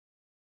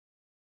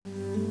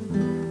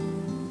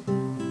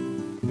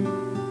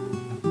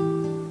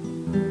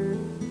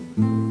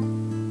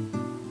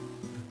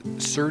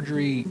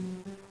surgery,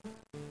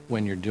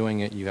 when you're doing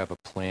it, you have a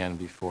plan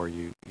before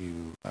you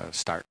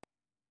start.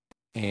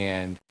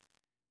 And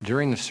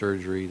during the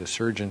surgery, the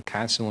surgeon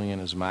constantly in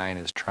his mind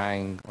is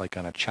trying, like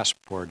on a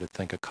chessboard, to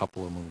think a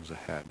couple of moves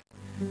ahead.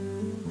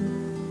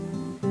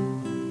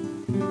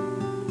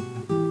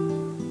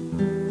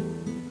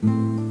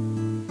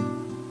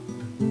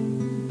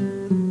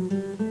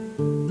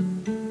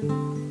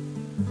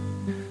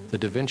 The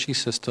Da Vinci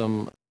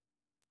system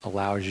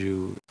allows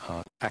you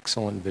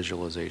excellent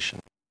visualization.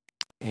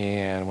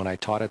 And when I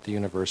taught at the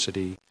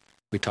university,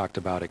 we talked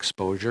about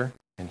exposure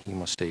and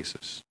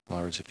hemostasis. In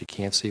other words, if you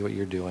can't see what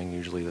you're doing,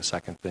 usually the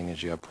second thing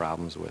is you have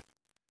problems with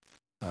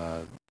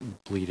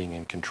bleeding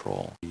and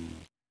control. The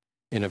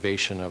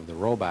innovation of the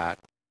robot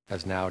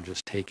has now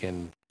just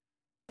taken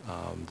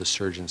the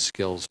surgeon's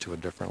skills to a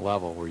different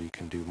level where you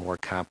can do more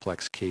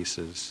complex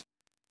cases.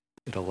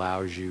 It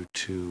allows you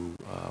to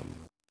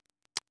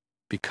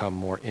become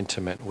more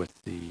intimate with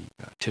the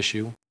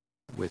tissue,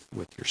 with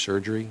your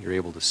surgery. You're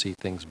able to see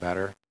things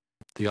better.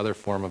 The other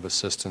form of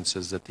assistance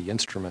is that the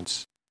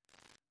instruments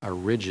are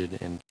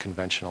rigid in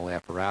conventional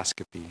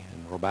laparoscopy.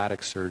 In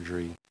robotic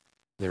surgery,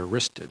 they're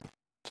wristed.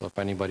 So if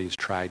anybody's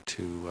tried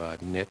to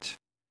knit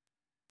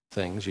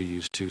things, you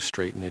use two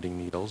straight knitting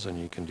needles and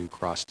you can do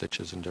cross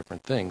stitches and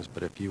different things.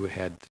 But if you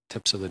had the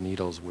tips of the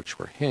needles which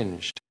were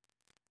hinged,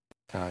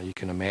 you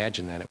can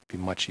imagine that it would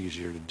be much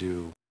easier to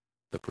do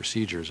the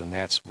procedures, and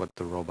that's what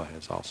the robot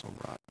has also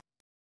brought.